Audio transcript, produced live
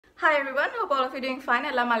Hi everyone, hope all of you are doing fine.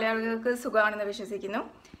 Ella Malayalam sugaanennu vishwasikkunnu.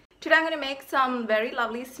 Today I'm going to make some very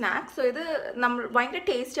lovely snacks. So this നമ്മൾ ഭയങ്കര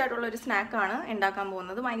taste ആയിട്ടുള്ള ഒരു snack ആണ് ഉണ്ടാക്കാൻ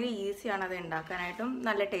പോകുന്നത്. ഭയങ്കര easy ആണ് അത് ഉണ്ടാക്കാനായിട്ടും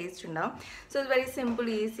നല്ല ടേസ്റ്റ് ഉണ്ടാവും. So it's very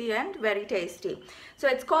simple, easy and very tasty. So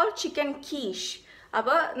it's called chicken quiche.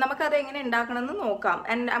 അപ്പോൾ നമുക്ക് അത് എങ്ങനെ ഉണ്ടാക്കണമെന്ന് നോക്കാം.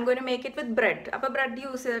 And I'm going to make it with bread. അപ്പോൾ bread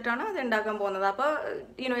യൂസ് ചെയ്തിട്ടാണ് അത് ഉണ്ടാക്കാൻ പോകുന്നത്.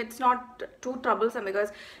 അപ്പോൾ it's not too troublesome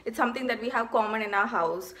because it's something that we have common in our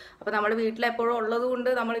house. അപ്പോൾ നമ്മുടെ വീട്ടിൽ എപ്പോഴും ഉള്ളതുകൊണ്ട്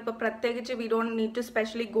നമ്മൾ ഇപ്പോൾ പ്രത്യേകിച്ച് we don't need to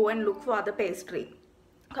specially go and look for other pastry.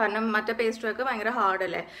 കാരണം മറ്റേ പേസ്ട്രി ഒക്കെ ഭയങ്കര ഹാർഡ്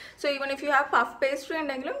അല്ലേ. So even if you have puff pastry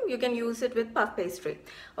ഉണ്ടെങ്കിലും you can use it with puff pastry.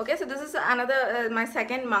 Okay, so this is another my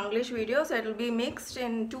second Manglish video. So it will be mixed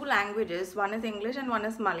in 2 languages. One is English and one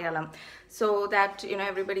is Malayalam, so that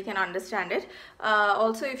everybody can understand it.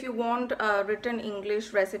 Also, if you want a written English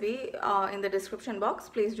recipe in the description box,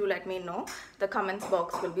 please do let me know. The comments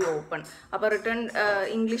box will be open. അപ്പോൾ written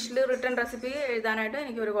ഇംഗ്ലീഷിൽ written recipe എഴുതാനായിട്ട്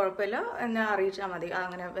എനിക്ക് ഒരു കുഴപ്പമില്ല, എന്നെ അറിയിച്ചാൽ മതി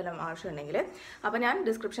അങ്ങനെ വല്ല ആവശ്യമുണ്ടെങ്കിൽ. അപ്പോൾ ഞാൻ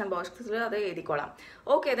description box അത് എഴുതിക്കോളാം.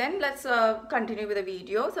 Okay, then let's continue with the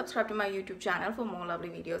video. Subscribe to my YouTube channel for more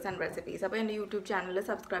lovely videos and recipes. അപ്പോൾ എൻ്റെ YouTube channel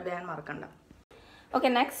subscribe ചെയ്യാൻ മറക്കണ്ട. Okay,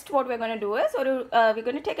 next what we're going to do is we're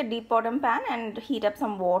going to take a deep bottom pan and heat up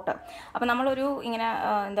some water. അപ്പോൾ നമ്മളൊരു ഇങ്ങനെ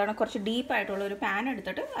എന്താണ് കുറച്ച് deep ആയിട്ടുള്ള ഒരു പാൻ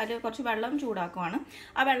എടുത്തിട്ട് അതിൽ കുറച്ച് വെള്ളം ചൂടാക്കുവാണ്.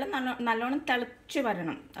 ആ വെള്ളം നല്ലോണം തിളച്ച്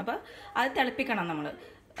വരണം. അപ്പോൾ അത് തിളപ്പിക്കണം നമ്മൾ.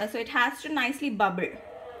 So it has to nicely bubble.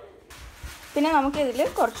 പിന്നെ നമുക്ക് ഇതിൽ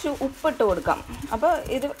കുറച്ച് ഉപ്പിട്ട് കൊടുക്കാം. അപ്പോൾ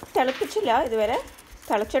ഇത് തിളപ്പിച്ചില്ല, ഇതുവരെ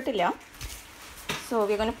തിളച്ചിട്ടില്ല. So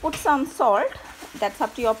we're going to put some salt. That's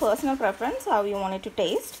up to your personal preference, how you want it to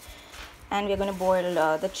taste. And we're going to boil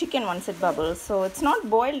the chicken once it bubbles. So it's not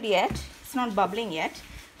boiled yet, it's not bubbling yet.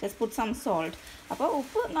 Just put some salt. അപ്പോൾ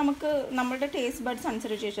ഉപ്പ് നമുക്ക് നമ്മളുടെ taste buds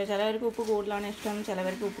അനുസരിച്ച് ഇഷ്ടം. ചിലവർക്ക് ഉപ്പ് കൂടുതലാണ് ഇഷ്ടം,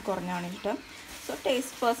 ചിലവർക്ക് ഉപ്പ് കുറഞ്ഞാണ് ഇഷ്ടം. സോ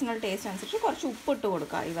പേഴ്സണൽ ടേസ്റ്റ് അനുസരിച്ച് കുറച്ച് ഉപ്പ് ഇട്ട്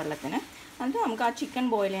കൊടുക്കുക ഈ വെള്ളത്തിന്. എന്നിട്ട് നമുക്ക് ആ ചിക്കൻ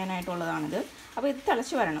ബോയിൽ ചെയ്യാനായിട്ടുള്ളതാണിത്. അപ്പോൾ ഇത്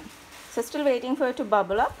തിളച്ച് വരണം. So still waiting for to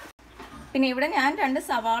bubble up. പിന്നെ ഇവിടെ ഞാൻ 2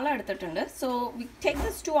 സവാള എടുത്തിട്ടുണ്ട്. So we take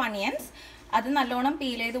this 2 onions. അത് നല്ലോണം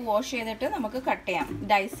പീൽ ചെയ്ത് വാഷ് ചെയ്തിട്ട് നമുക്ക് കട്ട് ചെയ്യാം,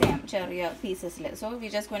 ഡൈസ് ചെയ്യാം ചെറിയ പീസസിൽ. So we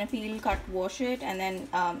just going peel, cut, wash it and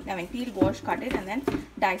then peel, wash, cut it and then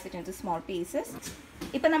dyes it into small pieces.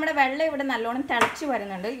 ഇപ്പം നമ്മുടെ വെള്ളം ഇവിടെ നല്ലോണം തിളച്ച്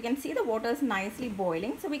വരുന്നുണ്ട്. You can see the water is nicely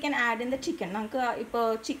boiling. So we can add in the chicken. നമുക്ക് ഇപ്പോൾ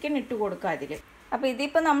chicken ഇട്ട് കൊടുക്കാം അതിൽ. അപ്പോൾ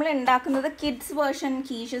ഇതിപ്പോൾ നമ്മൾ ഉണ്ടാക്കുന്നത് കിഡ്സ് വേർഷൻ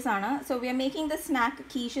കീഷസ് ആണ്. So we are making the snack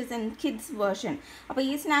കീഷസ് in kids version. അപ്പോൾ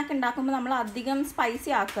ഈ സ്നാക്ക് ഉണ്ടാക്കുമ്പോൾ നമ്മൾ അധികം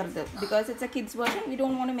സ്പൈസി ആക്കരുത്, because it's A kids version. We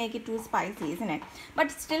don't want to make it to spicy, ഇസ്നേ,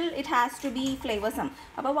 but still it has to B ഫ്ലേവേഴ്സം.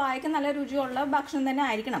 അപ്പോൾ വായിക്ക് നല്ല രുചിയുള്ള ഭക്ഷണം തന്നെ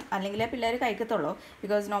ആയിരിക്കണം, അല്ലെങ്കിലേ പിള്ളേർ കഴിക്കത്തുള്ളൂ.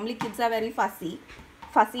 Because normally kids are very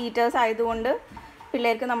fuzzy eaters ആയതുകൊണ്ട്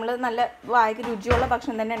പിള്ളേർക്ക് നമ്മൾ നല്ല വായിക്ക് രുചിയുള്ള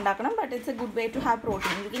ഭക്ഷണം തന്നെ ഉണ്ടാക്കണം. But it's A good way to have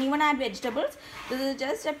protein. You can even add vegetables. This is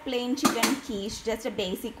just A plain chicken quiche, just A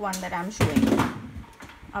basic one that I am showing.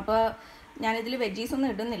 അപ്പോൾ ഞാനിതിൽ വെജീസ് ഒന്നും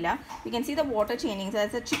ഇടുന്നില്ല. You can see the water changing.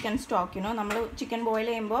 That's A chicken stock. നമ്മൾ chicken boil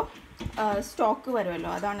ചെയ്യുമ്പോൾ stock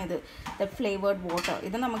വരുമല്ലോ, അതാണിത്, the flavoured water.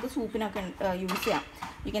 ഇത് നമുക്ക് സൂപ്പിനൊക്കെ use ചെയ്യാം.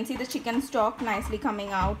 You can see the chicken stock nicely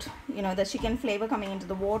coming out, the chicken flavor coming into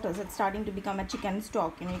the water. So it's starting to become a chicken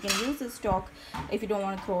stock. You can use this stock if you don't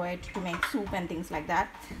want to throw it to make soup and things like that.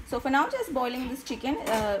 So for now, just boiling this chicken,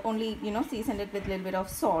 only season it with a little bit of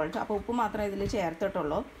salt. അപ്പോൾ ഉപ്പ് മാത്രമേ ഇതിൽ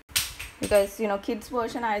ചേർത്തിട്ടുള്ളൂ. Because kids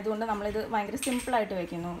version ആയതുകൊണ്ട് നമ്മളിത് ഭയങ്കര സിമ്പിളായിട്ട്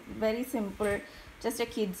വെക്കുന്നു. Very simple, just a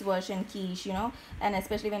kids version quiche, and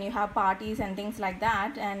especially when you have parties and things like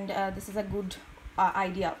that. And this is a good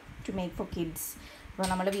idea to make for kids. അപ്പോൾ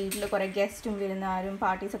നമ്മുടെ വീട്ടിൽ കുറേ ഗസ്റ്റും വിരുന്നാരും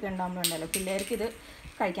പാർട്ടീസൊക്കെ ഉണ്ടാകുമ്പോഴുണ്ടല്ലോ, പിള്ളേർക്ക് ഇത്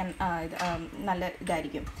കഴിക്കാൻ നല്ല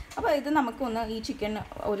ഇതായിരിക്കും. അപ്പോൾ ഇത് നമുക്കൊന്ന് ഈ ചിക്കൻ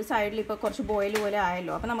ഒരു സൈഡിൽ ഇപ്പോൾ കുറച്ച് ബോയിൽ പോലെ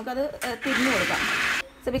ആയല്ലോ, അപ്പോൾ നമുക്കത് തിരിഞ്ഞു കൊടുക്കാം.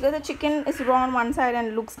 So because the chicken is raw on one side and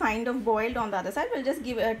looks kind of boiled on the other side, we'll just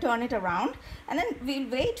turn it around and then we'll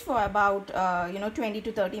wait for about 20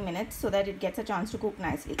 to 30 minutes so that it gets a chance to cook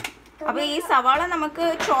nicely. അപ്പോൾ ഈ സവാള നമുക്ക്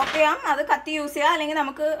ചോപ്പ് ചെയ്യാം, അത് കത്തി use ചെയ്യാം, അല്ലെങ്കിൽ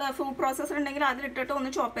നമുക്ക് ഫുഡ് പ്രോസസ്സർ ഉണ്ടെങ്കിൽ അതിലിട്ടിട്ട് ഒന്ന്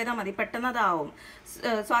ചോപ്പ് ചെയ്താൽ മതി, പെട്ടെന്ന് അതാവും.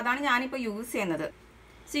 സോ അതാണ് ഞാനിപ്പോൾ യൂസ് ചെയ്യുന്നത്.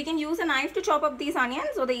 So you can use a knife to chop up these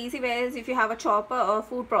onions. So the easy way is if you have a chopper or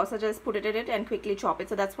food processor, just put it in it and quickly chop it.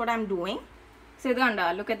 So that's what I'm doing. So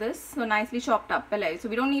look at this, so nicely chopped up. So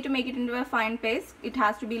we don't need to make it into a fine paste. It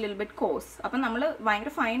has to be a little bit coarse. അപ്പോൾ നമ്മൾ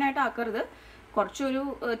ഭയങ്കര ഫൈനായിട്ട് ആക്കരുത്, കുറച്ചൊരു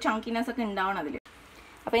ചങ്കിനെസ് ഒക്കെ ഉണ്ടാവണം അതിൽ.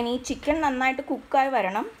 അപ്പോൾ ഇനി ഈ ചിക്കൻ നന്നായിട്ട് കുക്കായി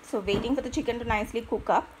വരണം. So waiting for the chicken to nicely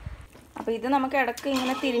cook up. അപ്പോൾ ഇത് നമുക്ക് ഇടയ്ക്ക്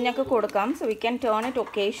ഇങ്ങനെ തിരിഞ്ഞൊക്കെ കൊടുക്കാം. So we can turn it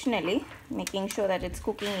occasionally, making sure that it's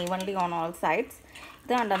cooking evenly on all sides.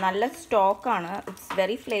 ഇത് കണ്ടോ, നല്ല സ്റ്റോക്കാണ്. It's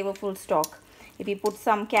very flavourful stock. If you put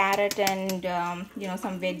some carrot and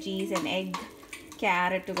some veggies and egg,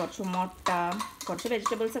 carrot, കുറച്ച് മുട്ട, കുറച്ച്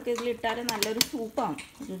വെജിറ്റബിൾസ് ഒക്കെ ഇതിലിട്ടാൽ നല്ലൊരു സൂപ്പാണ്.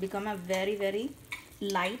 It will become A very very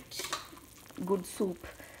light good soup.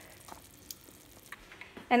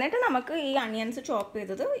 എന്നിട്ട് നമുക്ക് ഈ അണിയൻസ് ചോപ്പ്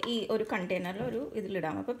ചെയ്തത് ഈ ഒരു കണ്ടെയ്നറിൽ ഒരു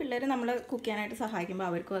ഇതിലിടാം. അപ്പോൾ പിള്ളേർ നമ്മൾ കുക്ക് ചെയ്യാനായിട്ട് സഹായിക്കുമ്പോൾ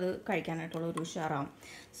അവർക്കും അത് കഴിക്കാനായിട്ടുള്ള ഒരു ഉഷാറാവും.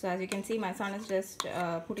 So as you can see, my son is just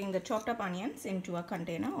putting the chopped up onions into a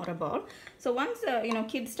container or a bowl. So once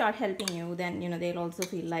kids start helping you, then they'll also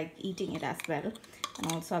feel like eating it as well. And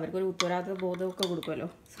also അവർക്ക് ഒരു ഉത്തരവാദിത്വ ബോധമൊക്കെ കൊടുക്കുമല്ലോ.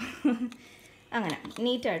 അങ്ങനെ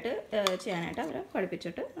നീറ്റായിട്ട് ചെയ്യാനായിട്ട് അവരെ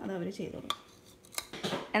പഠിപ്പിച്ചിട്ട് അത് അവർ ചെയ്തോളും.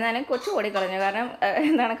 എന്നാലും കൊച്ചു ഓടിക്കളഞ്ഞു. കാരണം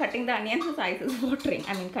എന്താണ്, cutting the onions size is watering.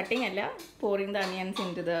 I mean cutting അല്ല, pouring the onions in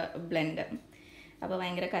to the blender. അപ്പോൾ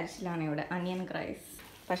ഭയങ്കര കരച്ചിലാണ് ഇവിടെ, അണിയൻ ക്രൈസ്.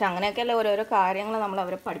 പക്ഷെ അങ്ങനെയൊക്കെയല്ല ഓരോരോ കാര്യങ്ങൾ നമ്മൾ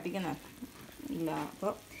അവരെ പഠിപ്പിക്കുന്നത് ഇല്ല.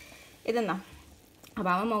 അപ്പോൾ ഇതെന്നാ,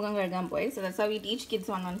 അപ്പോൾ അവൻ മുഖം കഴുകാൻ പോയി. So that's how we teach kids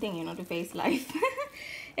one thing, to face life.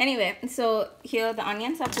 Anyway, so here the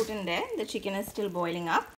onions are put in there. The chicken is still boiling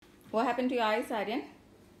up. What happened to your eyes, Aryan?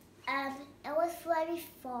 It was very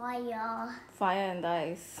fire. Fire in the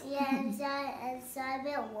eyes. Yeah, and a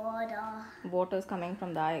bit water. Water is coming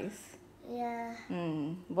from the eyes. Yeah.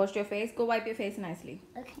 Wash your face. Go wipe your face nicely.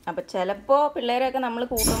 Okay. അപ്പോൾ ചിലപ്പോൾ പിള്ളേരൊക്കെ നമ്മൾ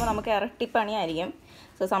കൂട്ടുമ്പോൾ നമുക്ക് ഇരട്ടിപ്പണിയായിരിക്കും.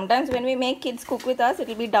 So sometimes when we make kids cook with us, it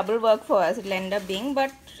will be double work for us. It will end up being,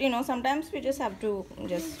 but sometimes we just have to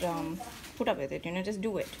just put up with it. Just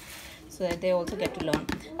do it. So that they also get to learn.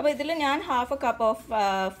 അപ്പോൾ ഇതിൽ ഞാൻ half A cup of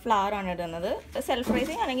flower ആണ് ഇടുന്നത്. Self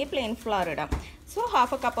rising അല്ലെങ്കിൽ plain flower ഇടാം. So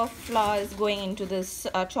half A cup of flower is going in to this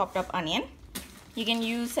chopped up onion. You can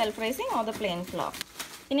use self rising or the plain flower.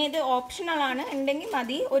 ഇനി ഇത് optional ആണ്, ഉണ്ടെങ്കിൽ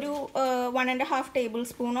മതി ഒരു 1.5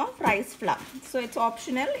 tablespoon of rice flour. So it's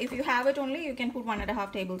optional. If you have it only, you can put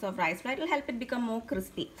 1.5 tablespoons of rice flour. It will help it become more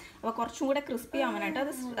crispy. അപ്പോൾ കുറച്ചും കൂടെ crispy ആവാനായിട്ട്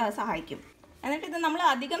അത് സഹായിക്കും. എന്നിട്ട് ഇത് നമ്മൾ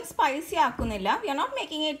അധികം spicy ആക്കുന്നില്ല. V are not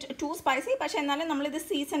making it to spicy, പക്ഷേ എന്നാലും നമ്മളിത്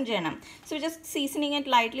സീസൺ ചെയ്യണം. So just seasoning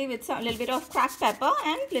it lightly with little bit of cracked pepper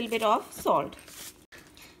and little bit of salt.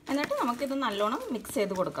 എന്നിട്ട് നമുക്കിത് നല്ലോണം മിക്സ്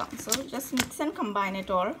ചെയ്ത് കൊടുക്കാം. So just mix and combine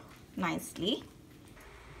it all nicely.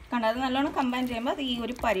 കണ്ടോ, അത് നല്ലോണം കമ്പൈൻ ചെയ്യുമ്പോൾ അത് ഈ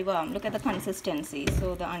ഒരു പരിവാകും. Look at the consistency. So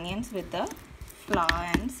the onions with the flower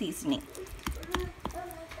and seasoning.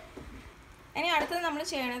 ഇനി അടുത്തത് നമ്മൾ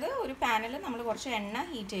ചെയ്യണത്, ഒരു പാനിൽ നമ്മൾ കുറച്ച് എണ്ണ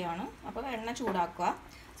ഹീറ്റ് ചെയ്യുകയാണ്. അപ്പോൾ എണ്ണ ചൂടാക്കുക.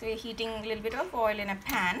 So heating little bit of oil in A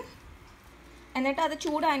pan. എന്നിട്ട് അത്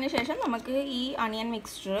ചൂടായതിനു ശേഷം നമുക്ക് ഈ അണിയൻ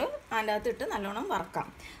മിക്സ്ചർ അതിൻ്റെ അകത്തിട്ട് നല്ലോണം വറക്കാം.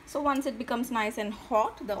 So once it becomes nice and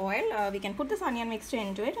hot the oil, we can put this onion mixture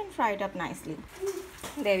in to it and fry it up nicely.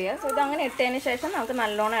 Divya. So ഇതങ്ങനെ ഇട്ടതിന് ശേഷം നമുക്ക്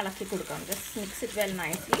നല്ലോണം ഇളക്കി കൊടുക്കാം. Just mix it well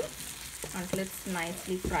nicely until it's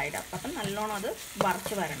nicely fried up. അപ്പം നല്ലോണം അത്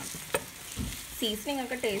വറുത്ത് വരണം. സീസണിങ്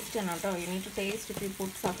ഒക്കെ ടേസ്റ്റ് ആണ് കേട്ടോ. You need to taste if you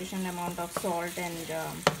put sufficient amount of salt and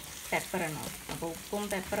pepper എന്നോ. അപ്പോൾ ഉപ്പും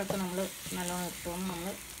പെപ്പറൊക്കെ നമ്മൾ നല്ലോണം ഇട്ടും നമ്മൾ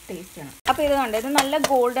ടേസ്റ്റ് ചെയ്യണം. അപ്പോൾ ഇത് കണ്ടത് നല്ല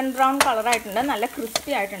ഗോൾഡൻ ബ്രൗൺ കളറായിട്ടുണ്ട്, നല്ല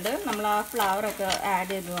ക്രിസ്പി ആയിട്ടുണ്ട് നമ്മൾ ആ ഫ്ലവറൊക്കെ ആഡ്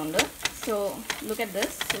ചെയ്തതുകൊണ്ട്. So look at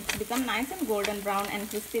this, it's become nice and golden brown and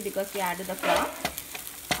crispy because we add the flower.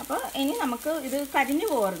 അപ്പോൾ ഇനി നമുക്ക് ഇത് കരിഞ്ഞു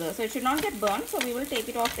പോകരുത്. So it should not get burn. So we will take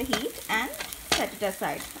it off the heat and set it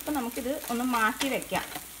aside. അപ്പോൾ നമുക്കിത് ഒന്ന് മാറ്റി വെക്കാം.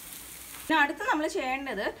 പിന്നെ അടുത്ത് നമ്മൾ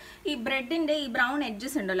ചെയ്യേണ്ടത്, ഈ ബ്രെഡിൻ്റെ ഈ ബ്രൗൺ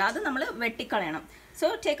എഡ്ജസ് ഉണ്ടല്ലോ, അത് നമ്മൾ വെട്ടിക്കളയണം. So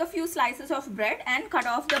take A few slices of bread and cut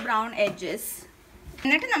off the brown edges.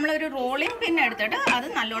 എന്നിട്ട് നമ്മളൊരു റോളിംഗ് പിൻ എടുത്തിട്ട് അത്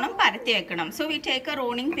നല്ലോണം പരത്തി വെക്കണം. So we take A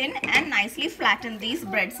rolling pin and nicely flatten these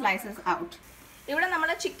bread slices out. ഇവിടെ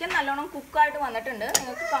നമ്മുടെ ചിക്കൻ നല്ലോണം കുക്കായിട്ട് വന്നിട്ടുണ്ട്.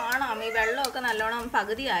 നിങ്ങൾക്ക് കാണാം ഈ വെള്ളമൊക്കെ നല്ലോണം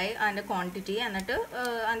പകുതിയായി അതിൻ്റെ ക്വാണ്ടിറ്റി. എന്നിട്ട്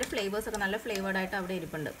അതിൻ്റെ ഫ്ലേവേഴ്സൊക്കെ നല്ല ഫ്ലേവേർഡായിട്ട് അവിടെ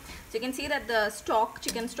ഇരിപ്പുണ്ട്. So you can see that the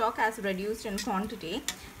chicken stock has reduced in quantity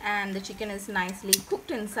and the chicken is nicely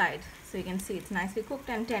cooked inside. So you can see it's nicely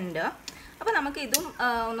cooked and tender. അപ്പോൾ നമുക്ക് ഇതും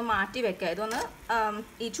ഒന്ന് മാറ്റി വെക്കാം. ഇതൊന്ന്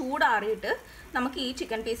ഈ ചൂടാറിയിട്ട് നമുക്ക് ഈ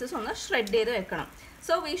ചിക്കൻ പീസസ് ഒന്ന് ഷ്രെഡ് ചെയ്ത് വെക്കണം.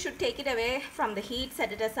 So we should take it away from the heat,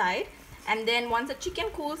 set it aside. And then once the chicken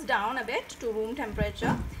cools down a bit to room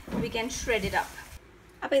temperature, we can shred it up.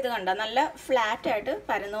 അപ്പോൾ ഇത് കണ്ടോ, നല്ല flat ആയിട്ട്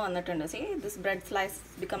പരന്ന് വന്നിട്ടുണ്ട്. See this bread slice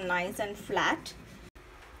become nice and flat.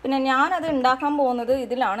 പിന്നെ ഞാനത് ഉണ്ടാക്കാൻ പോകുന്നത്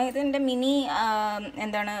ഇതിലാണ്. ഇതിൻ്റെ മിനി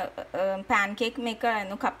എന്താണ് പാൻ കേക്ക് മേക്കർ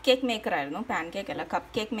ആയിരുന്നു, കപ്പ് കേക്ക് മേക്കർ ആയിരുന്നു. പാൻ കേക്ക് അല്ല,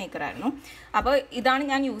 കപ്പ് കേക്ക് മേക്കർ ആയിരുന്നു. അപ്പോൾ ഇതാണ്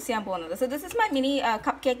ഞാൻ യൂസ് ചെയ്യാൻ പോകുന്നത്. So this is my mini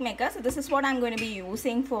cup cake maker. So this is what I am going to B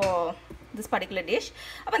using for this particular dish.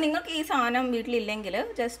 അപ്പോൾ നിങ്ങൾക്ക് ഈ സാധനം വീട്ടിലില്ലെങ്കിൽ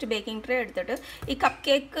ജസ്റ്റ് ബേക്കിംഗ് ട്രേ എടുത്തിട്ട് ഈ കപ്പ്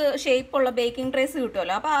കേക്ക് ഷേപ്പുള്ള ബേക്കിംഗ് ട്രേസ്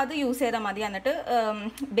കിട്ടുമല്ലോ, അപ്പോൾ അത് യൂസ് ചെയ്താൽ മതി. എന്നിട്ട്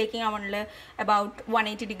ബേക്കിംഗ് അവണിൽ അബൌട്ട്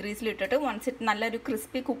 180 ഡിഗ്രീസിൽ ഇട്ടിട്ട് വൺസ് ഇറ്റ് നല്ലൊരു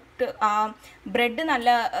ക്രിസ്പി കുക്ക്ഡ് ആ ബ്രെഡ് നല്ല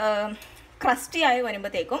ക്രസ്റ്റി ആയി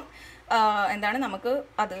വരുമ്പോഴത്തേക്കും എന്താണ് നമുക്ക്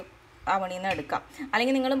അത് അവണിൽ നിന്ന് എടുക്കാം.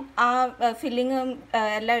 അല്ലെങ്കിൽ നിങ്ങൾ ആ ഫില്ലിങ്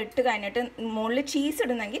എല്ലാം ഇട്ട് കഴിഞ്ഞിട്ട് മുകളിൽ ചീസ്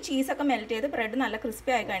ഇടുന്നെങ്കിൽ ചീസൊക്കെ മെൽറ്റ് ചെയ്ത് ബ്രെഡ് നല്ല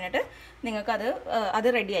ക്രിസ്പി ആയി കഴിഞ്ഞിട്ട് നിങ്ങൾക്കത്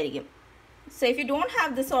റെഡി ആയിരിക്കും. So if you don't have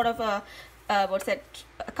this sort of what's that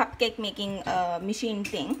cupcake making machine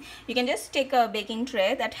thing, you can just take a baking tray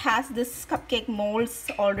that has this cupcake molds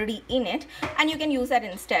already in it, and you can use that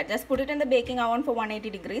instead. Just put it in the baking oven for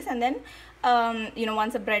 180 degrees, and then you know,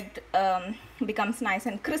 once the bread becomes nice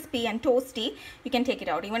and crispy and toasty, you can take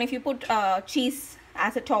it out. Even if you put cheese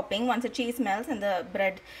as a topping, once the cheese melts and the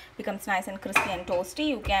bread becomes nice and crispy and toasty,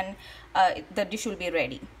 you can the dish will be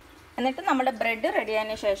ready. എന്നിട്ട് നമ്മുടെ bread ready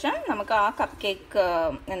ആയതിനു ശേഷം നമുക്ക് ആ cup cake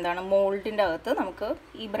എന്താണ് മോൾഡിൻ്റെ അകത്ത് നമുക്ക്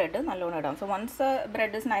ഈ ബ്രെഡ് നല്ലോണം ഇടാം. So once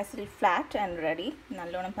bread is nicely flat and ready,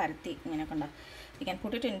 നല്ലോണം പരത്തി ഇങ്ങനെ കണ്ട, you can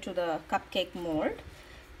put it in to the cup cake mould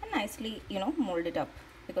and nicely you know mould it up.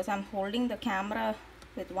 Because I M holding the camera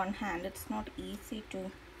with one hand, it's not easy to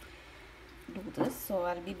do this. So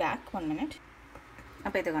I will be back 1 minute.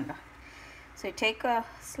 അപ്പോൾ ഇത് കണ്ടോ. So you take A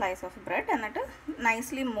slice of bread എന്നിട്ട്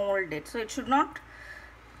nicely mould it. So it should not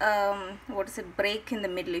what is it, break in the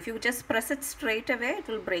middle. If you just press it straight away, it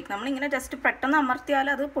will break. നമ്മളിങ്ങനെ just പെട്ടെന്ന് അമർത്തിയാൽ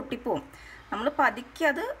അത് പൊട്ടിപ്പോവും. നമ്മൾ പതുക്കെ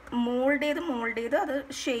അത് mould ചെയ്ത് അത്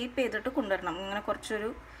ഷേപ്പ് ചെയ്തിട്ട് കൊണ്ടുവരണം. ഇങ്ങനെ കുറച്ചൊരു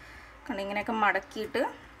ഇങ്ങനെയൊക്കെ മടക്കിയിട്ട്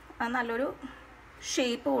അത് നല്ലൊരു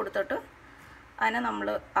ഷേപ്പ് കൊടുത്തിട്ട് അതിനെ നമ്മൾ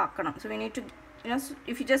ആക്കണം. So we need to, you know,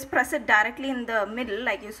 if you just press it directly in the middle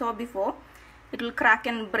like you saw before, it will crack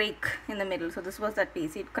and break in the middle. So this was that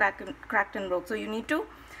piece, it cracked and broke. So you need to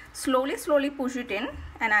slowly push it in,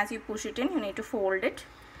 and as you push it in, you need to fold it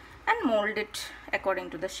and mold it according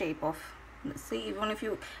to the shape of this. See, even if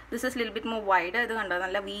you, this is a little bit more wider, ഇത് കണ്ടോ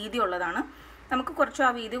നല്ല വീതി ഉള്ളതാണ്. നമുക്ക് കുറച്ച് ആ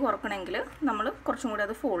വീതി കുറക്കണമെങ്കിൽ നമ്മൾ കുറച്ചും കൂടി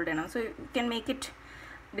അത് ഫോൾഡ് ചെയ്യണം. So you can make it,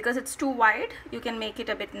 because it's too wide, you can make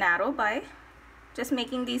it a bit narrow by just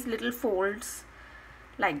making these little folds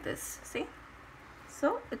like this. See, so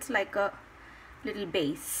it's like a little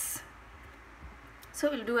base. So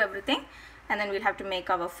we'll do everything and then we'll have to make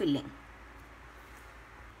our filling.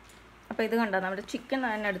 അപ്പോൾ ഇത് കണ്ടോ, നമ്മുടെ chicken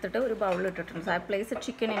തന്നെ എടുത്തിട്ട് ഒരു ബൗളിൽ ഇട്ടിട്ടുണ്ട്. So I place A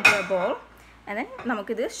chicken in to A ball and then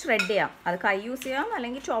നമുക്കിത് ഷ്രെഡ് ചെയ്യാം. അത് കൈ യൂസ് ചെയ്യാം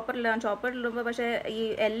അല്ലെങ്കിൽ ചോപ്പറിലിടാം. ചോപ്പറിലിടുമ്പോൾ പക്ഷേ ഈ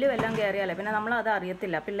എല്ലും എല്ലാം കയറിയാലേ പിന്നെ നമ്മളത്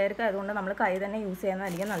അറിയത്തില്ല. പിള്ളേർക്ക് അതുകൊണ്ട് നമ്മൾ കൈ തന്നെ യൂസ്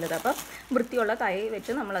ചെയ്യുന്നതായിരിക്കും നല്ലത്. അപ്പോൾ വൃത്തിയുള്ള കൈ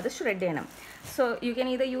വെച്ച് നമ്മളത് ഷ്രെഡ് ചെയ്യണം. So you can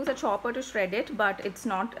either use a chopper to shred it, but it's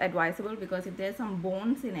not advisable because if there's some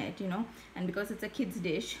bones in it, you know, and because it's a kid's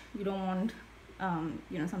dish, you don't want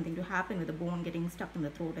you know, something to happen with the bone getting stuck in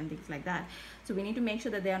the throat and things like that. So we need to make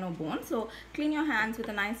sure that there are no bones. So clean your hands with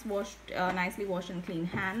a nicely washed and clean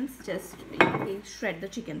hands. Just, you know, please shred the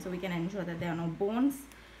chicken so we can ensure that there are no bones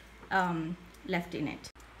left in it.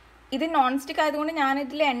 ഇത് non stick ആയതുകൊണ്ട്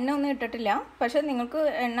ഞാനിതിൽ എണ്ണ ഒന്നും ഇട്ടിട്ടില്ല. പക്ഷേ നിങ്ങൾക്ക്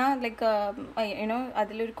എണ്ണ like you know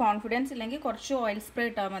അതിലൊരു കോൺഫിഡൻസ് ഇല്ലെങ്കിൽ കുറച്ച് ഓയിൽ സ്പ്രേ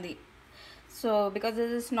ഇട്ടാൽ മതി. So because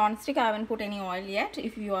this is non-stick, I haven't put any oil yet.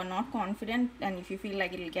 If you are not confident and if you feel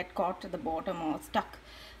like it will get caught at the bottom or stuck,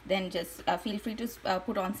 then just feel free to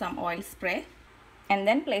put on some oil spray and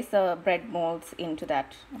then place the bread molds into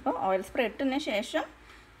that. അപ്പോൾ oil spray ഇട്ടതിന് ശേഷം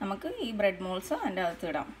നമുക്ക് ഈ bread moles അതിൻ്റെ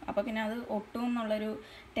അകത്ത് ഇടാം. അപ്പോൾ പിന്നെ അത് ഒട്ടും എന്നുള്ളൊരു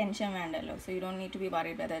ടെൻഷൻ വേണ്ടല്ലോ. So you don't need to be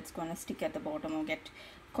worried whether it's going to stick at the bottom or get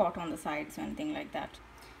caught on the sides or anything like that.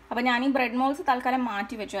 അപ്പോൾ ഞാൻ ഈ ബ്രെഡ് മോൾസ് തൽക്കാലം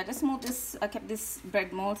മാറ്റി വെച്ചു. I just moved kept this bread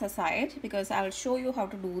molds aside because I will show you how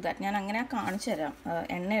to do that. ഞാൻ അങ്ങനെ കാണിച്ചു തരാം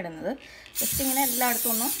എണ്ണ ഇടുന്നത്. ജസ്റ്റ് ഇങ്ങനെ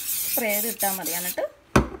എല്ലായിടത്തും ഒന്ന് സ്പ്രേ ചെയ്തിട്ടാൽ മതി. എന്നിട്ട്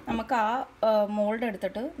നമുക്ക് ആ മോൾഡ്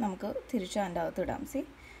എടുത്തിട്ട് നമുക്ക് തിരിച്ച് അതിൻ്റെ അകത്ത് ഇടാം. See,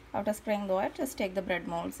 after spraying the oil, just take the bread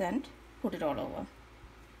molds and put it all over.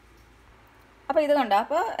 അപ്പോൾ ഇത് കണ്ടോ,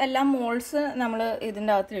 അപ്പോൾ എല്ലാ മോൾഡ്സ് നമ്മൾ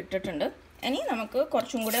ഇതിൻ്റെ അകത്ത് ഇട്ടിട്ടുണ്ട്. ഇനി നമുക്ക്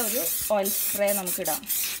കുറച്ചും കൂടെ ഒരു oil spray നമുക്കിടാം.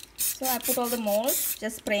 So I put all the molds,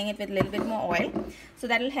 just spraying it with a little bit more oil. So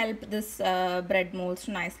that will help this bread molds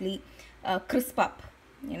to nicely crisp up,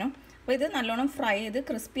 you know. അപ്പോൾ ഇത് നല്ലോണം ഫ്രൈ ചെയ്ത്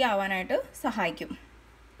crispy ആവാനായിട്ട് സഹായിക്കും.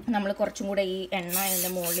 നമ്മൾ കുറച്ചും കൂടെ ഈ എണ്ണ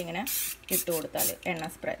ഇതിൻ്റെ മുകളിൽ ഇങ്ങനെ ഇട്ട് കൊടുത്താൽ എണ്ണ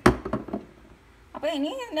സ്പ്രേ. അപ്പോൾ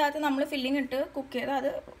ഇനി ഇതിൻ്റെ അകത്ത് നമ്മൾ ഫില്ലിംഗ് ഇട്ട് കുക്ക് ചെയ്ത്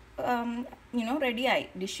അത് you know റെഡിയായി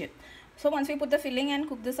dish. So once we put the filling and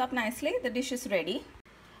cook this up nicely, the dish is ready.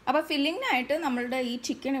 അപ്പോൾ ഫില്ലിങ്ങിനായിട്ട് നമ്മളുടെ ഈ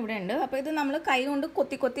ചിക്കൻ ഇവിടെ ഉണ്ട്. അപ്പോൾ ഇത് നമ്മൾ കൈ കൊണ്ട്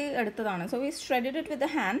കൊത്തി എടുത്തതാണ്. So we shredded it with the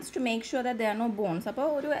hands to make sure that there R no bones. അപ്പോൾ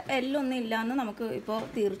ഒരു എല്ലൊന്നും ഇല്ലയെന്ന് നമുക്ക് ഇപ്പോൾ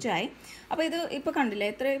തീർച്ചയായി. അപ്പോൾ ഇത് ഇപ്പോൾ കണ്ടില്ലേ,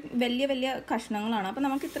 ഇത്രയും വലിയ കഷ്ണങ്ങളാണ്. അപ്പോൾ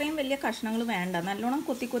നമുക്ക് ഇത്രയും വലിയ കഷ്ണങ്ങൾ വേണ്ട. നല്ലോണം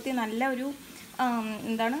കൊത്തി നല്ല ഒരു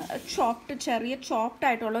എന്താണ് ചെറിയ ചോപ്ഡ്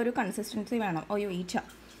ആയിട്ടുള്ള ഒരു കൺസിസ്റ്റൻസി വേണം. ഓ ഈച്ച,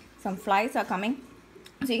 some flies are coming.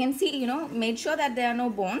 So you can see, you know, made sure that there are no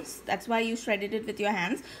bones. That's why you shredded it with your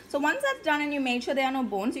hands. So once that's done and you made sure there are no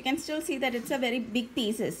bones, you can still see that it's a very big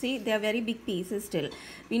pieces. See, they are very big pieces still.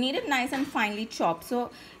 We need it nice and finely chopped. So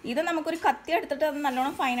either നമുക്കൊരു കത്തി എടുത്തിട്ട് അത്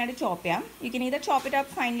നല്ലോണം ഫൈനായിട്ട് ചോപ്പ് ചെയ്യാം. You can either chop it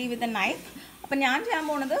up finely with a knife. അപ്പോൾ ഞാൻ ചെയ്യാൻ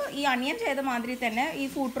പോകുന്നത് ഈ അണിയൻ ചെയ്ത മാതിരി തന്നെ ഈ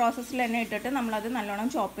ഫുഡ് പ്രോസസ്സിൽ തന്നെ ഇട്ടിട്ട് നമ്മളത് നല്ലോണം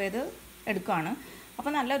ചോപ്പ് ചെയ്ത് എടുക്കുകയാണ്.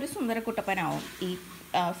 അപ്പോൾ നല്ലൊരു സുന്ദര കുട്ടപ്പനാവും ഈ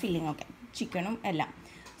ഫില്ലിംഗ് ഒക്കെ, ചിക്കനും എല്ലാം.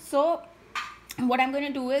 So what I'm going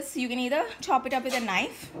to do is, you can either chop it up with a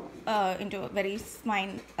knife into very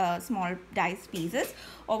small diced pieces,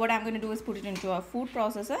 or what I'm going to do is put it into a food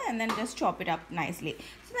processor and then just chop it up nicely.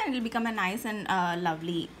 So then it will become a nice and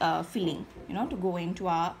lovely filling, to go into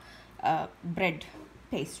our bread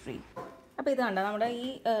pastry. അപ്പോൾ ഇത് കണ്ടോ നമ്മുടെ ഈ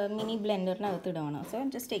mini ബ്ലെൻഡറിനകത്ത് ഇടുകയാണ്. So I am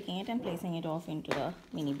just taking it and placing it off in to the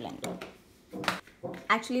mini blender.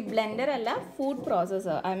 Actually blender അല്ല, food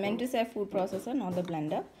processor. I men to say food processor, not the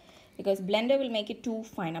blender, because blender will make it to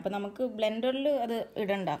fine. അപ്പോൾ നമുക്ക് ബ്ലെൻഡറിൽ അത്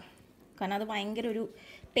ഇടണ്ട, കാരണം അത് ഭയങ്കര ഒരു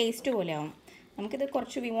paste പോലെ ആവും. നമുക്കിത്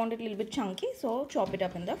കുറച്ച് V want it little bit chunky, so chop it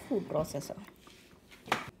up in the food processor.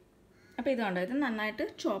 അപ്പോൾ ഇത് കണ്ടോ, ഇത് നന്നായിട്ട്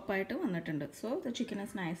ചോപ്പായിട്ട് വന്നിട്ടുണ്ട്. So the chicken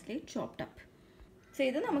is nicely chopped up. So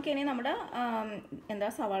ഇത് നമുക്ക് ഇനി നമ്മുടെ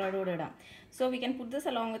സവാളയുടെ കൂടെ ഇടാം. So we can put this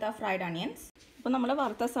along with ആ ഫ്രൈഡ് അണിയൻസ്. അപ്പോൾ നമ്മൾ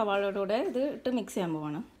വറുത്ത സവാളയുടെ കൂടെ ഇത് ഇട്ട് മിക്സ് ചെയ്യാൻ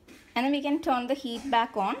പോവാണ്. And then we can turn the heat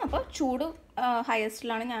back on. അപ്പോൾ ചൂട്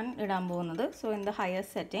ഹയസ്റ്റിലാണ് ഞാൻ ഇടാൻ പോകുന്നത്. So in the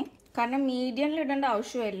highest setting, കാരണം മീഡിയമിൽ ഇടേണ്ട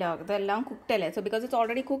ആവശ്യമില്ല, ഇതെല്ലാം കുക്ക്ഡ് അല്ലേ. So because it's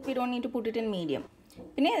already cook, we don't need to put it in medium.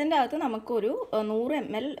 പിന്നെ ഇതിൻ്റെ അകത്ത് നമുക്കൊരു 100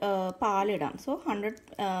 ml പാലിടാം. So 100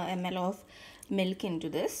 ml of milk in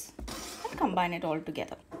to this and combine it all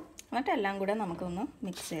together. എന്നിട്ട് എല്ലാം കൂടെ നമുക്കൊന്ന്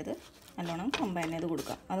മിക്സ് ചെയ്ത് നല്ലോണം കമ്പൈൻ ചെയ്ത്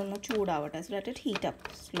കൊടുക്കാം. അതൊന്ന് ചൂടാവട്ടെ. So let it heat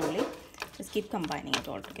up slowly. Just keep combining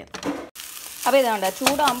it all together. അപ്പോൾ ഇതാണ്ട്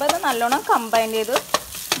ചൂടാകുമ്പോൾ ഇത് നല്ലോണം കമ്പൈൻ ചെയ്ത്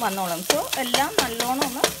വന്നോളും. സോ എല്ലാം നല്ലോണം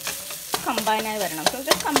ഒന്ന് കമ്പൈനായി വരണം. So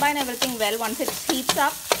just combine everything well. Once it heats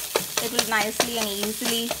up, it will nicely and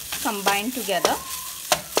easily combine together.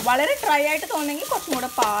 വളരെ ഡ്രൈ ആയിട്ട് തോന്നുമെങ്കിൽ കുറച്ചും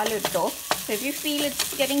കൂടെ പാലിട്ടോ. So if you feel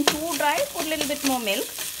it's getting to dry, puttu little bit more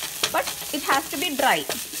milk, but it has to B dry.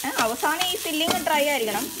 അവസാനം ഈ filling dry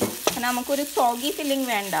ആയിരിക്കണം, കാരണം നമുക്കൊരു soggy filling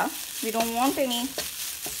വേണ്ട. We don't want any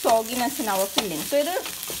സോഗിനെസ് in our filling. So ഇത്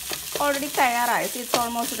ഓൾറെഡി തയ്യാറായി. So it's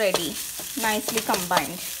almost ready, nicely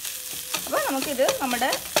combined. അപ്പോൾ നമുക്കിത്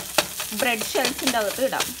നമ്മുടെ ബ്രെഡ് ഷെൽസിൻ്റെ അകത്ത്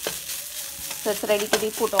ഇടാം. So it's ready to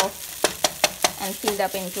B put off and filled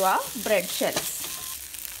up in to ആ ബ്രെഡ് ഷെൽസ്.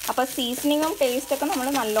 അപ്പോൾ സീസണിങ്ങും ടേസ്റ്റൊക്കെ നമ്മൾ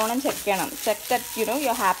നല്ലോണം ചെക്ക് ചെയ്യണം. Check that you know you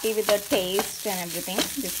are happy with the taste and everything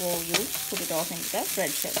before you put it off in the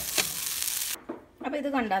bread shells. അപ്പോൾ ഇത്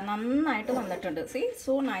കണ്ട നന്നായിട്ട് വന്നിട്ടുണ്ട്. See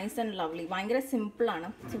so nice and lovely. ഭയങ്കര സിമ്പിളാണ്.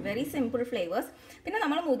 So very simple flavours. പിന്നെ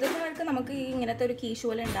നമ്മൾ മുതിർന്നവർക്ക് നമുക്ക് ഈ ഇങ്ങനത്തെ ഒരു കീഷ്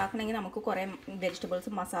പോലെ ഉണ്ടാക്കണമെങ്കിൽ നമുക്ക് കുറേ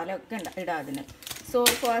വെജിറ്റബിൾസും മസാല ഒക്കെ ഇടാം അതിന്. So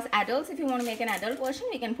four adults, if you want make an adult version,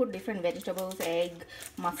 we can put different vegetables, egg,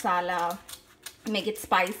 masala, make it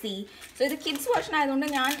spicy. So ഇത് കിഡ്സ് വേർഷൻ ആയതുകൊണ്ട്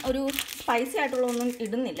ഞാൻ ഒരു സ്പൈസി ആയിട്ടുള്ളതൊന്നും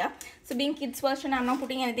ഇടുന്നില്ല. So being kids version, I'm not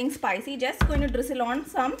putting anything spicy, just going to drizzle on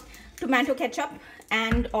some tomato ketchup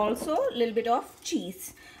and also a little bit of cheese.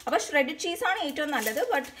 അപ്പോൾ shredded cheese ആണ് ഏറ്റവും നല്ലത്.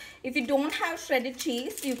 But if you don't have shredded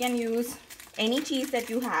cheese, you can use any cheese that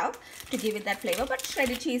you have to give it that flavor. But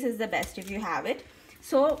shredded cheese is the best if you have it.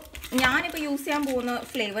 So ഞാനിപ്പോൾ use ചെയ്യാൻ പോകുന്ന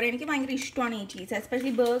flavour എനിക്ക് ഭയങ്കര ഇഷ്ടമാണ് ഈ cheese.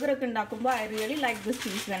 Especially ബർഗറൊക്കെ ഉണ്ടാക്കുമ്പോൾ I really like this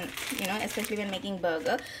cheese when especially when making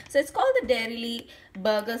burger. So it's called the ഡെയറിലി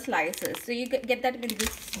burger slices. So you get that with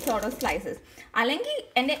this sort of slices. അല്ലെങ്കിൽ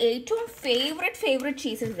എൻ്റെ ഏറ്റവും favourite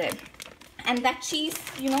cheese is there. And that cheese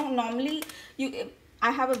normally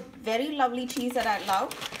I have a very lovely cheese that I love.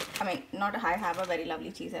 I mean, not I have a very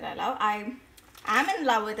lovely cheese that I love. I'm in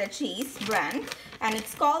love with a cheese brand and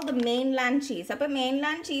it's called the Mainland cheese. അപ്പോൾ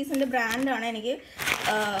Mainland cheese ന്റെ ബ്രാൻഡാണ് എനിക്ക്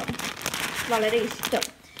വളരെ ഇഷ്ടം.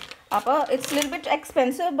 അപ്പോൾ it's little bit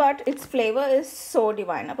expensive but it's flavour is so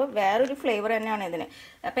divine. അപ്പോൾ വേറൊരു flavour തന്നെയാണ് ഇതിന്.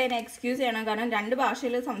 അപ്പോൾ എന്നെ എക്സ്ക്യൂസ് ചെയ്യണം, കാരണം രണ്ട്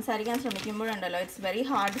ഭാഷയിൽ സംസാരിക്കാൻ ശ്രമിക്കുമ്പോഴുണ്ടല്ലോ it's very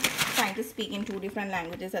hard trying to speak in 2 different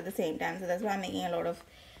languages at the same time. So that's why I'm making a lot of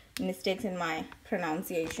mistakes in my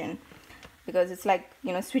pronunciation, because it's like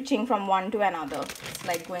switching from one to another. It's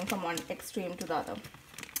like going from one extreme to the other.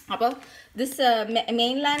 But this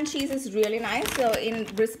Mainland cheese is really nice. So in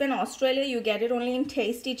Brisbane, Australia, you get it only in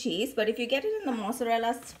tasty cheese, but if you get it in the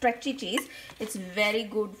mozzarella stretchy cheese, it's very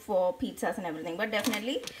good for pizzas and everything. But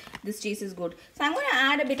definitely this cheese is good. So I'm going to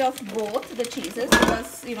add a bit of both the cheeses,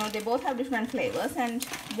 because they both have different flavors, and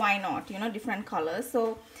why not, different colors. So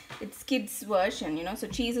it's kids version, so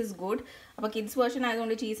cheese is good. അപ്പോൾ kids version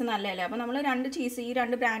ആയതുകൊണ്ട് cheese നല്ലതല്ലേ. അപ്പോൾ നമ്മൾ 2 cheese ഈ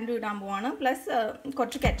 2 brand ഇടാൻ പോവാണ്, plus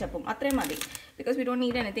കുറച്ച് കെച്ചപ്പും, അത്രയും മതി. Because we don't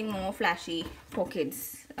need anything more flashy for kids,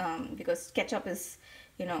 because ketchup is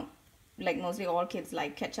like mostly all kids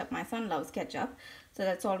like ketchup. My son loves ketchup, so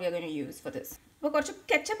that's all we are going to use for this. അപ്പോൾ കുറച്ച്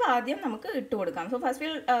ketchup ആദ്യം നമുക്ക് ഇട്ട് കൊടുക്കാം. So first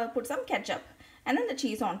we'll put some ketchup and then the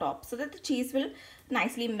cheese on top, so that the cheese will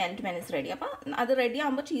nicely melt when it's ready. അപ്പോൾ അത് ready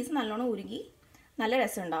ആകുമ്പോൾ cheese നല്ലോണം ഉരുകി നല്ല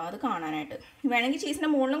രസമുണ്ടാവും അത് കാണാനായിട്ട്. വേണമെങ്കിൽ ചീസിൻ്റെ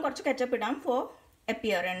മുകളിലും കുറച്ച് കെച്ചപ്പ് ഇടാം four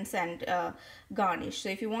appearance and garnish. So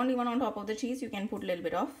if you want even on top of the cheese, you can put a little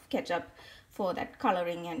bit of ketchup for that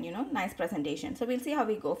coloring and nice presentation. So we'll see how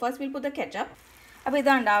we go. First we'll put the ketchup. അപ്പോൾ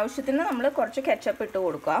ഇതാണ്ട് ആവശ്യത്തിന് നമ്മൾ കുറച്ച് ketchup ഇട്ട്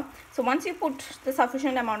കൊടുക്കുക. So once you put the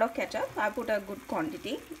sufficient amount of ketchup, I put a good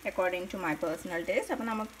quantity according to my personal taste. അപ്പോൾ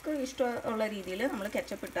നമുക്ക് ഇഷ്ടമുള്ള രീതിയിൽ നമ്മൾ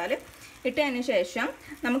കെച്ചപ്പ് ഇട്ടതിന് ശേഷം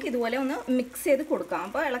നമുക്ക് ഇതുപോലെ ഒന്ന് മിക്സ് ചെയ്ത് കൊടുക്കാം.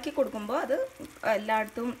 അപ്പോൾ ഇളക്കി കൊടുക്കുമ്പോൾ അത്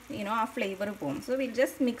എല്ലായിടത്തും ആ ഫ്ലേവർ പോകും. So will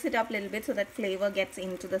just mix it up little bit so that flavour gets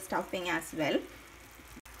in to the stuffing as well.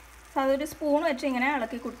 So അതൊരു സ്പൂൺ വെച്ച് ഇങ്ങനെ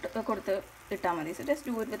ഇളക്കി കൊടുത്ത് ഇട്ടാൽ മതി. So just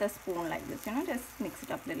do it with a spoon like this, just mix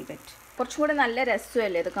it up little bit. കുറച്ചും കൂടി നല്ല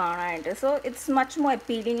രസമല്ലേ ഇത് കാണാനായിട്ട്. So it's much more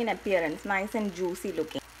appealing in appearance, nice and juicy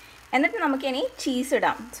looking. എന്നിട്ട് നമുക്ക് ഇനി ചീസ്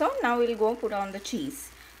ഇടാം. So now will go put on the cheese.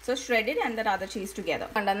 So shredded and the other cheese together.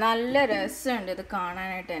 കണ്ടോ നല്ല രസമുണ്ട് ഇത്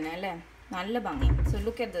കാണാനായിട്ട് തന്നെ അല്ലേ, നല്ല ഭംഗി. So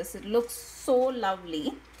look at this, it looks so lovely.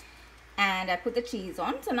 And I put the cheese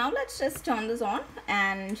on. So now let's just turn this on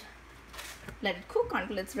and let it cook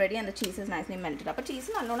until it's ready and the cheese is nicely melted. അപ്പോൾ cheese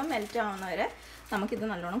നല്ലോണം melt ആവുന്ന വരെ നമുക്കിത്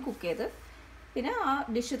നല്ലോണം cook ചെയ്ത് പിന്നെ ആ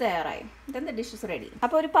dish തയ്യാറായി. then the dish is ready.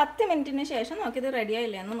 അപ്പോൾ ഒരു 10 മിനിറ്റിന് ശേഷം നമുക്കിത് റെഡി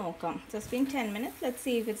ആയില്ല എന്ന് നോക്കാം. just been 10 minutes, let's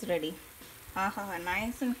see if it's ready. Aaha,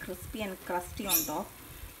 nice and crispy and crusty on top.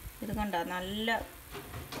 ഇത് കണ്ട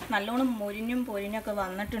നല്ലോണം പൊരിഞ്ഞൊക്കെ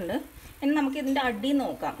വന്നിട്ടുണ്ട്. ഇനി നമുക്ക് ഇതിൻ്റെ അടി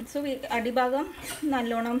നോക്കാം. സോ അടിഭാഗം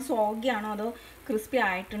നല്ലോണം സോഗി ആണോ അതോ ക്രിസ്പി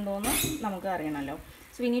ആയിട്ടുണ്ടോ എന്ന് നമുക്ക് അറിയണമല്ലോ.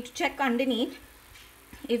 So we need to check underneath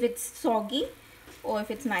if it's soggy or if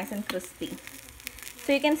it's nice and crispy. So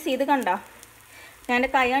you can see ഇത് കണ്ട, ഞാൻ എൻ്റെ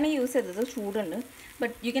കൈയാണ് യൂസ് ചെയ്തത്, ചൂടുണ്ട്.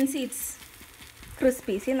 But you can see it's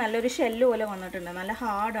crispy. See നല്ലൊരു ഷെല്ല് പോലെ വന്നിട്ടുണ്ട്, നല്ല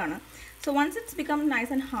ഹാർഡാണ്. So once it's become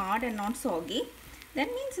nice and hard and not soggy,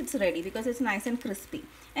 then means it's ready because it's nice and crispy.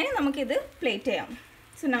 ഇനി നമുക്കിത് പ്ലേറ്റ് ചെയ്യാം.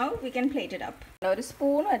 So now we can plate it up. ഒരു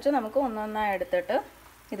spoon വെച്ച് നമുക്ക് ഒന്നൊന്നായി എടുത്തിട്ട്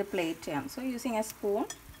ഇത് പ്ലേറ്റ് ചെയ്യാം. So using A spoon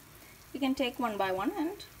you can take one by one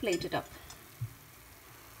and plate it up.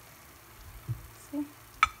 See?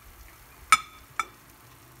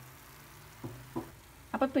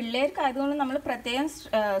 അപ്പോൾ പിള്ളേർക്ക് ആയതുകൊണ്ട് നമ്മൾ പ്രത്യേകം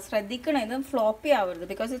ശ്രദ്ധിക്കണം ഇത് ഫ്ലോപ്പി ആവരുത്.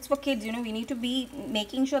 Because it's for kids, we need to be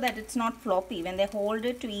making sure that it's not floppy when they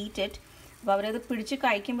hold it to eat it. അപ്പോൾ അവരത് പിടിച്ച്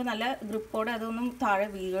കഴിക്കുമ്പോൾ നല്ല ഗ്രിപ്പോടെ അതൊന്നും താഴെ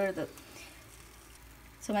വീഴരുത്.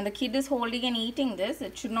 So when the kid is holding and eating this,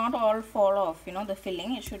 it should not all fall off, the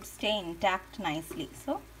filling. It should stay intact nicely.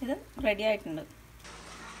 So this is ready ആയിട്ടുണ്ട്.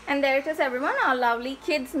 And there it is everyone, our lovely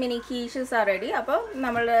kids mini quiches are ready. അപ്പോൾ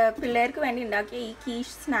നമ്മൾ പിള്ളേർക്ക് വേണ്ടി ഉണ്ടാക്കിയ ഈ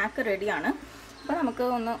quiche snack റെഡിയാണ്. അപ്പോൾ നമുക്ക്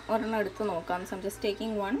ഒരെണ്ണം എടുത്ത് നോക്കാം. So I'm just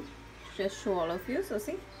taking one, just show all of you. So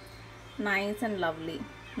see, nice and lovely.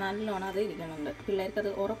 നല്ലോണം അത് ഇരിക്കുന്നുണ്ട്. പിള്ളേർക്ക്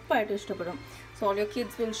അത് ഉറപ്പായിട്ട് ഇഷ്ടപ്പെടും. So all your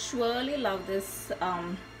kids will surely love this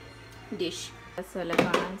dish.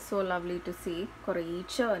 So lovely to see. കുറേ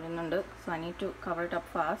ഈച്ച വരുന്നുണ്ട്. So I need to cover it up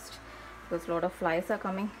fast because lot of flies are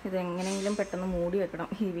coming. ഇത് എങ്ങനെയെങ്കിലും പെട്ടെന്ന് മൂടി വെക്കണം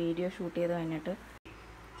ഈ വീഡിയോ ഷൂട്ട് ചെയ്ത് കഴിഞ്ഞിട്ട്.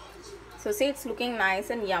 So see, it's looking nice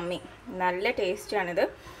and yummy. നല്ല ടേസ്റ്റിയാണിത്.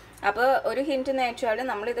 അപ്പോൾ ഒരു ഹിൻറ്റ് എന്ന് വെച്ചാൽ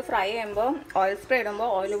നമ്മളിത് ഫ്രൈ ചെയ്യുമ്പോൾ ഓയിൽ സ്പ്രേ ഇടുമ്പോൾ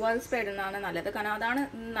ഓയിൽ സ്പ്രേ ഇടുന്നതാണ് നല്ലത്. കാരണം അതാണ്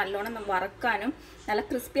നല്ലോണം വറക്കാനും നല്ല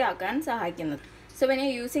ക്രിസ്പി ആക്കാൻ സഹായിക്കുന്നത്. So when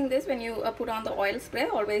you're using this, when you put on the oil spray,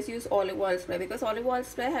 always use olive oil spray because olive oil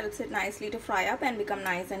spray helps it nicely to fry up and become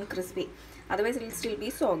nice and crispy. Otherwise it will still be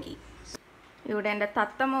soggy. ഇവിടെ എൻ്റെ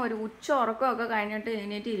തത്തമ്മ ഒരു ഉച്ച ഉറക്കമൊക്കെ കഴിഞ്ഞിട്ട്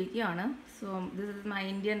എഴുന്നേറ്റിരിക്കുകയാണ്. So this is my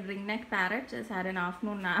Indian ringneck parrot. Just had an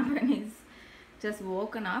afternoon nap and he's just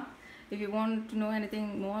woken up. If you want to know anything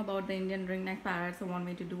more about the Indian ringneck parrots or want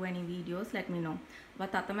me to do any videos, let me know. അപ്പോൾ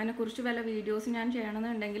തത്തമ്മനെ കുറിച്ച് വല്ല videos ഞാൻ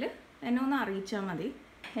ചെയ്യണമെന്നുണ്ടെങ്കിൽ എന്നെ ഒന്ന് അറിയിച്ചാൽ മതി.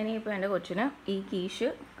 ഇനിയിപ്പോൾ എൻ്റെ കൊച്ചിന് ഈ കീഷ്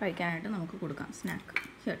കഴിക്കാനായിട്ട് നമുക്ക് കൊടുക്കാം. Snack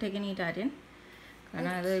taken eat Aryan.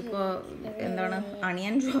 കാരണം അത് ഇപ്പോൾ എന്താണ്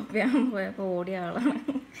അണിയൻ ഷോപ്പ് ചെയ്യാൻ പോയപ്പോൾ ഓടിയ ആളാണ്.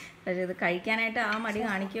 പക്ഷേ ഇത് കഴിക്കാനായിട്ട് ആ മടി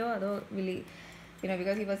കാണിക്കുമോ അതോ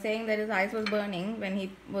because he was saying that his eyes was burning when he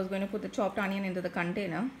was going to put the chopped onion into the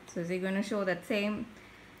container. So is he going to show that same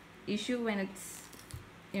issue when it's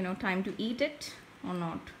time to eat it or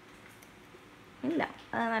not? ഇല്ല,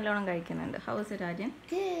 അത് നല്ലോണം കഴിക്കുന്നുണ്ട്. How is it, Aryan?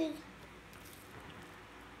 Good.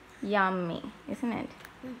 Yummy, isn't it?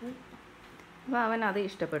 അപ്പോൾ അവൻ അത്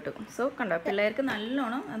ഇഷ്ടപ്പെട്ടു. So കണ്ടോ, പിള്ളേർക്ക്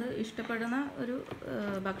നല്ലോണം അത് ഇഷ്ടപ്പെടുന്ന ഒരു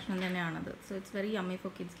ഭക്ഷണം തന്നെയാണത്. So it's very yummy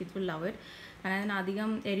for kids. Kids will love it. കാരണം അതിന്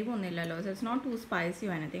അധികം എരിവൊന്നുമില്ലല്ലോ. So it's not to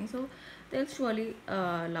spicy or anything. So they will surely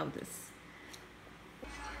love this.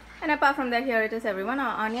 And apart from that, here it is everyone,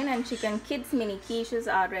 our onion and chicken kids mini quiches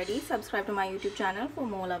are ready. Subscribe to my YouTube channel for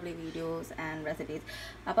more lovely videos and recipes.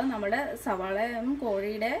 അപ്പോൾ നമ്മുടെ സവാളയും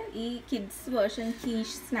കോഴിയുടെ ഈ kids version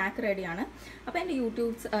quiche snack റെഡിയാണ്. അപ്പോൾ എൻ്റെ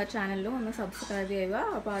YouTube ചാനലിലും ഒന്ന് സബ്സ്ക്രൈബ് ചെയ്യുക.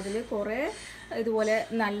 അപ്പോൾ അതിൽ കുറേ ഇതുപോലെ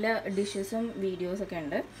നല്ല ഡിഷസും വീഡിയോസൊക്കെ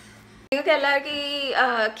ഉണ്ട്. നിങ്ങൾക്ക് എല്ലാവർക്കും ഈ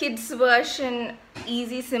kids version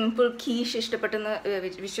easy simple quiche ഇഷ്ടപ്പെട്ടെന്ന്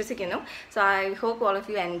വിശ്വസിക്കുന്നു. So I hope all of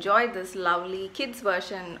you enjoyed this lovely kids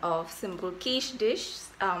version of simple quiche dish,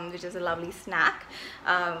 which is a lovely snack.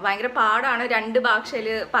 ഭയങ്കര പാടാണ് രണ്ട് ഭാഷയിൽ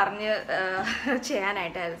പറഞ്ഞ്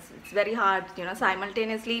ചെയ്യാനായിട്ട്. It's very hard, you know,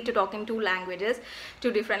 simultaneously to talk in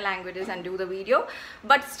two different languages and do the video.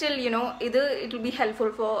 But still, you know, it will be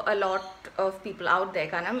helpful for a lot of people out there.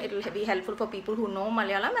 Kanam, it will be helpful for people who know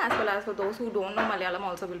Malayalam as well as for those who don't know Malayalam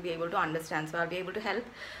also will be able to understand. So I'll be able to help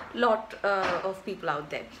lot of people out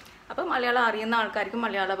there. അപ്പോൾ മലയാളം അറിയുന്ന ആൾക്കാർക്കും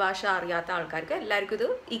മലയാള ഭാഷ അറിയാത്ത ആൾക്കാർക്ക് എല്ലാവർക്കും ഇത്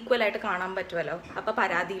equal ആയിട്ട് കാണാൻ പറ്റുമല്ലോ. അപ്പോൾ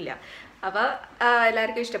പരാതിയില്ല. അപ്പോൾ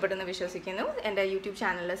എല്ലാവർക്കും ഇഷ്ടപ്പെട്ടെന്ന് വിശ്വസിക്കുന്നു. എൻ്റെ യൂട്യൂബ്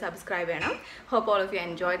ചാനലിൽ സബ്സ്ക്രൈബ് ചെയ്യണം. Hope all of you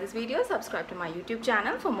enjoy this video. Subscribe to my YouTube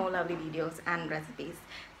channel for more lovely videos and recipes.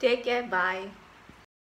 Take care. Bye.